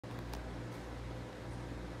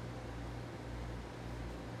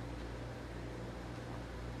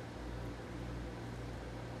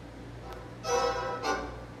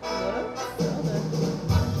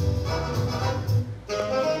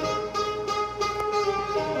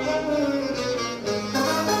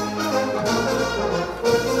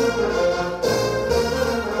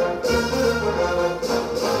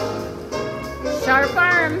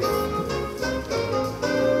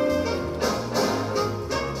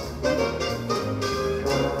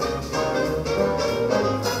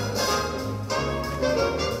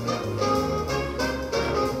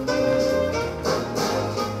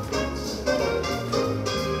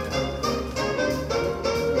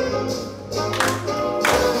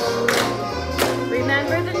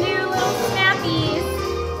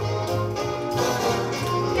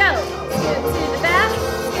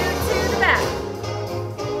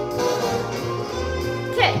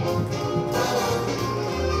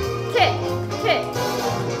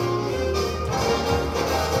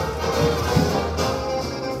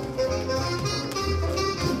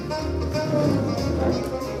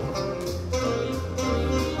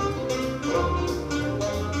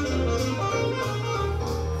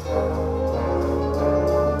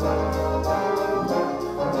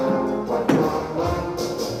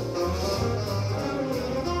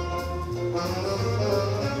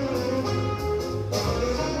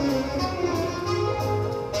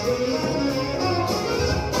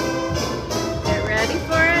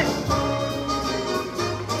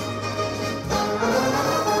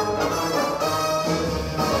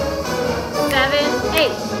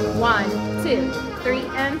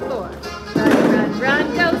4. Run, run, run,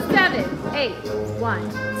 go 7, 8.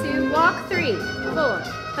 1, 2, walk 3, 4,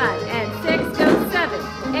 5, and 6, go 7,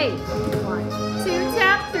 8. 1, 2,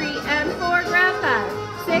 tap 3, and 4, grab 5.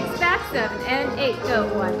 6, back 7, and 8, go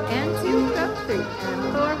 1, and 2, go 3, and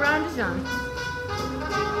 4, rond de jambe.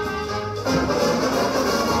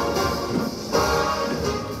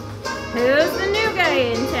 Who's the new guy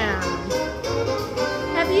in town?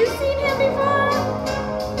 Have you seen him before?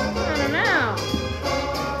 I don't know.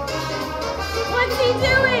 What's he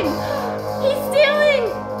doing? He's stealing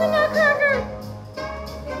the Nutcracker.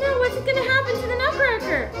 No, what's gonna happen to the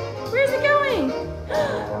Nutcracker? Where's it going?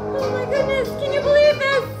 Oh my goodness, can you believe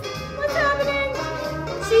this? What's happening?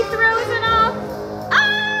 She throws it off.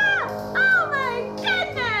 Ah! Oh my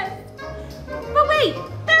goodness! But wait,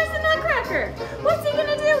 there's the Nutcracker. What's he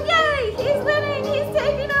gonna do? Yay! He's winning! He's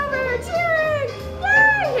taking over! Cheering!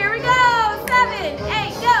 Yay! Here we go! 7,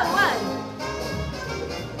 8, go! 1.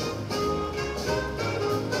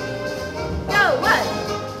 Go! 1.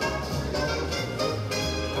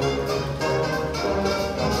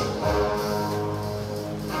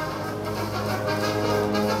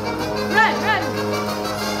 Run! Run!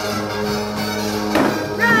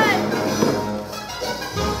 Run!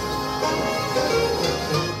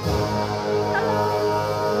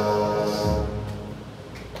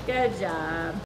 Good job.